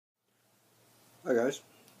Hi guys,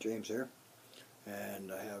 James here,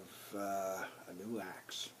 and I have a new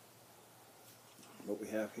axe. What we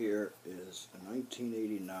have here is a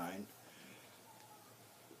 1989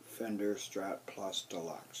 Fender Strat Plus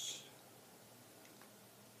Deluxe.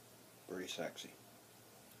 Very sexy.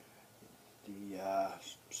 The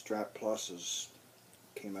Strat Pluses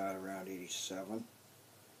came out around '87,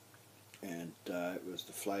 and it was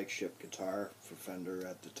the flagship guitar for Fender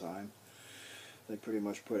at the time. They pretty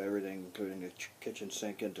much put everything, including the kitchen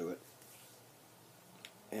sink, into it.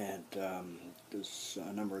 And there's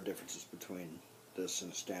a number of differences between this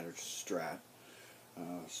and a standard Strat.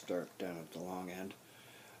 Start down at the long end.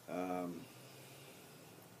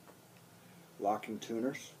 Locking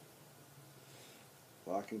tuners.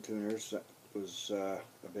 Locking tuners, that was a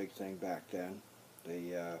big thing back then.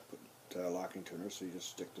 They put locking tuners, so you just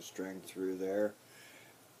stick the string through there,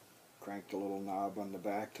 crank the little knob on the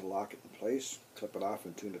back to lock it in place, clip it off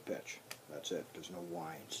and tune the pitch. That's it, there's no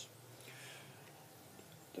winds.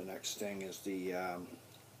 The next thing is the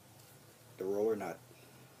roller nut.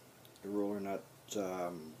 The roller nut,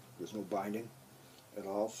 there's no binding at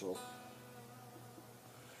all, so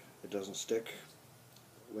it doesn't stick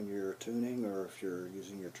when you're tuning, or if you're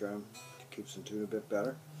using your trim, it keeps in tune a bit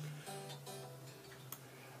better.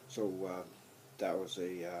 So that was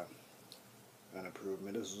an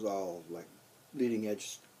improvement. This is all like leading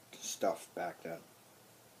edge stuff back then.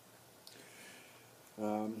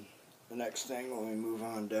 The next thing, when we move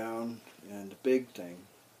on down, and the big thing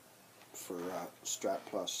for Strat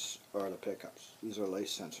Plus are the pickups. These are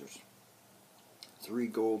lace sensors. 3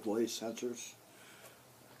 gold lace sensors.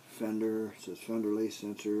 Fender, it says Fender lace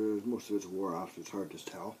sensor. Most of it's wore off, it's hard to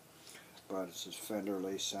tell, but it says Fender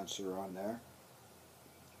lace sensor on there.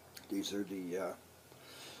 These are the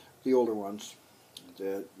older ones.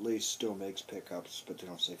 The lace still makes pickups, but they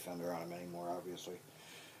don't say Fender on them anymore, obviously.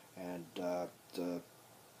 And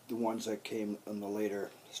the ones that came in the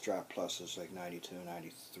later Strat Pluses, like 92,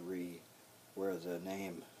 93, where the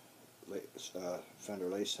name Fender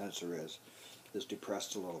lace sensor is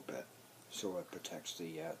depressed a little bit, so it protects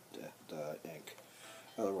the ink.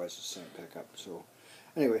 Otherwise, it's the same pickup. So,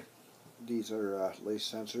 anyway, these are lace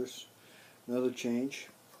sensors. Another change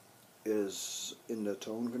is in the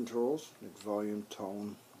tone controls, like volume,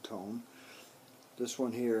 tone. This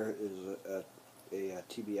one here is a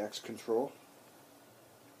TBX control.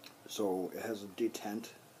 So it has a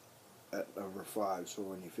detent at number 5. So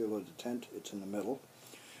when you feel a detent, it's in the middle.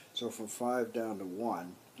 So from 5 down to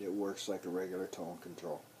 1, it works like a regular tone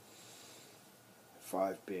control.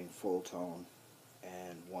 5 being full tone,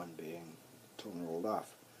 and 1 being tone rolled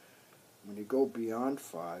off. When you go beyond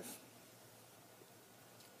 5,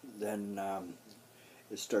 then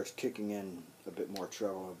it starts kicking in a bit more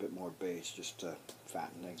treble, a bit more bass, just to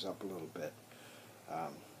fatten things up a little bit.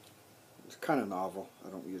 It's kind of novel. I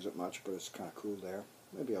don't use it much, but it's kind of cool there.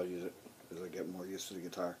 Maybe I'll use it as I get more used to the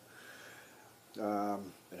guitar.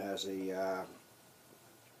 It has a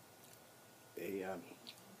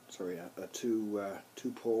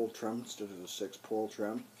two-pole trim instead of a 6-pole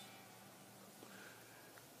trim.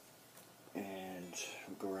 And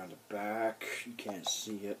we'll go around the back. You can't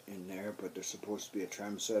see it in there, but there's supposed to be a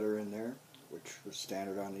trem setter in there, which was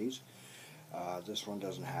standard on these. This one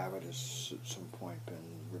doesn't have it. It's at some point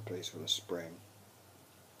been replaced with a spring,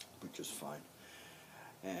 which is fine.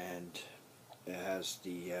 And it has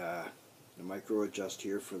the micro adjust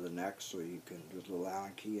here for the neck, so you can, there's a little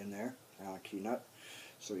Allen key in there, Allen key nut,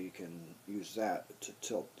 so you can use that to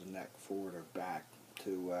tilt the neck forward or back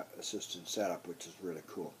to assisted setup, which is really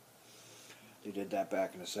cool. They did that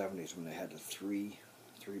back in the 70s when they had the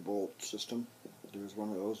 3-bolt system. There was one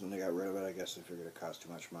of those, and they got rid of it. I guess they figured it cost too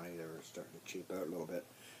much money. They were starting to cheap out a little bit,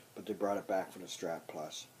 but they brought it back for the Strat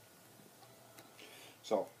Plus.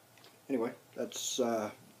 So, anyway, that's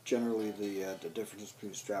generally the difference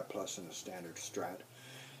between Strat Plus and a standard Strat.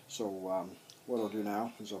 So, what I'll do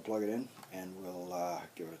now is I'll plug it in, and we'll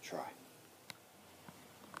give it a try.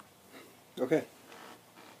 Okay,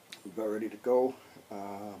 we're about ready to go.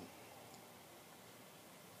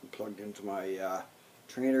 Plugged into my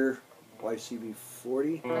Trainer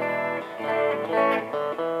YCB40.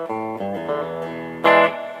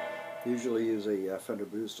 Usually use a Fender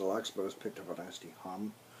Blues Deluxe, but I was picked up a nasty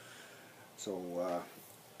hum. So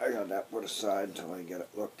I got that put aside until I get it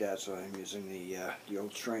looked at, so I'm using the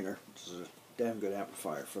old Trainer, which is a damn good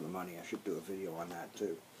amplifier for the money. I should do a video on that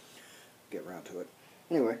too. Get around to it.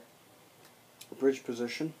 Anyway, bridge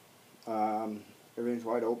position. Everything's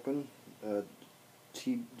wide open.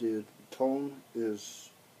 The tone is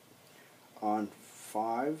on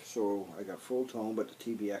 5, so I got full tone, but the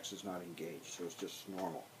TBX is not engaged, so it's just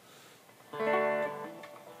normal.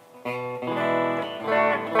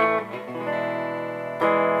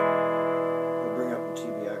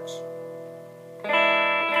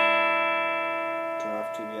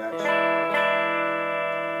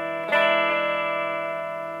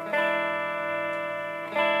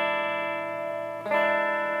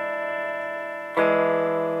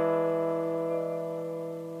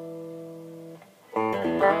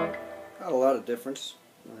 Not a lot of difference.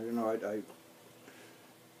 You know, I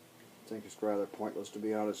think it's rather pointless, to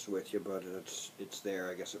be honest with you, but it's there.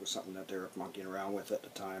 I guess it was something that they were monkeying around with at the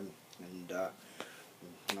time, and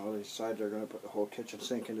you know, they decided they're going to put the whole kitchen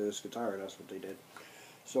sink into this guitar. That's what they did.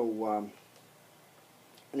 So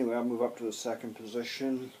anyway, I'll move up to the second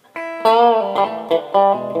position.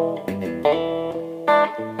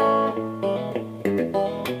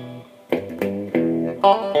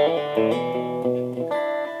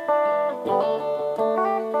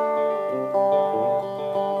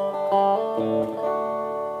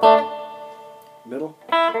 Middle.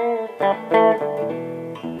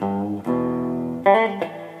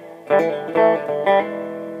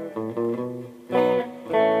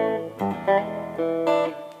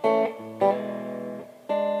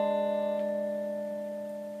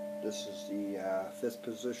 This is the fifth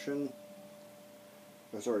position.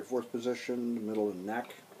 Oh, sorry, fourth position, the middle of the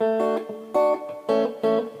neck.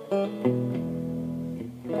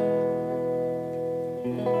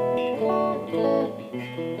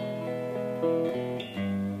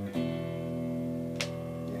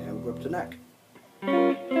 And we'll go up to neck.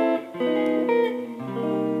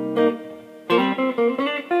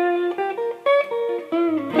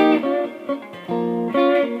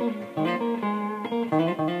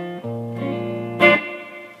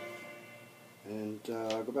 And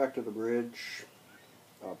I'll go back to the bridge.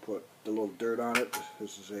 I'll put a little dirt on it.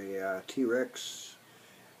 This is a T-Rex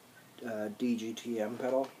DGTM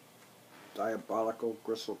pedal, diabolical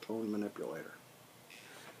gristle tone manipulator.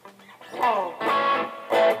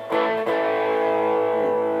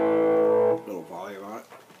 Little volume on it.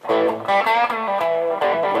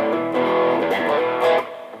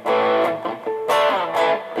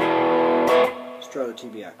 Strat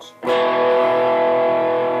TBX.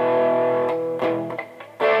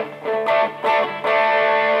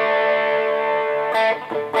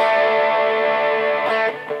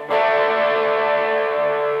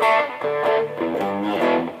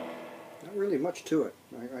 Not really much to it.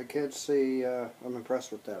 I can't say I'm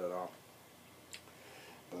impressed with that at all.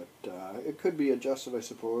 But it could be adjusted, I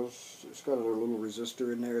suppose. It's got a little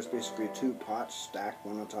resistor in there. It's basically two pots stacked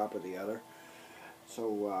one on top of the other.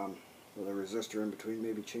 So with a resistor in between,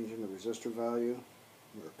 maybe changing the resistor value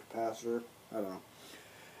or capacitor. I don't know.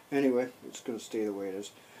 Anyway, it's going to stay the way it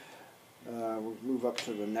is. We'll move up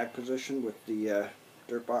to the neck position with the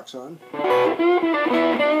dirt box on.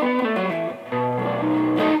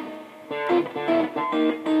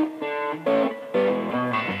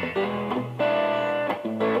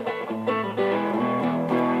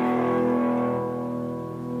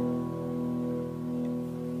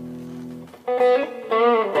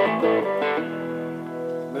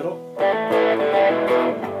 Middle.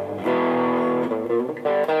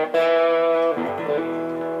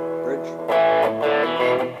 Bridge.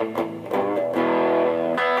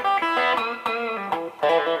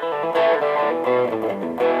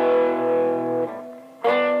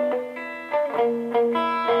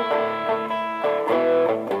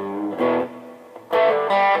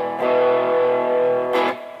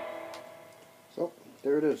 So,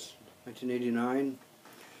 there it is. 1989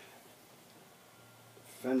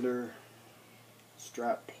 Fender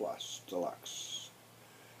Strat Plus Deluxe.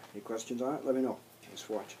 Any questions on it? Let me know. Thanks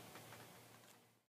for watching.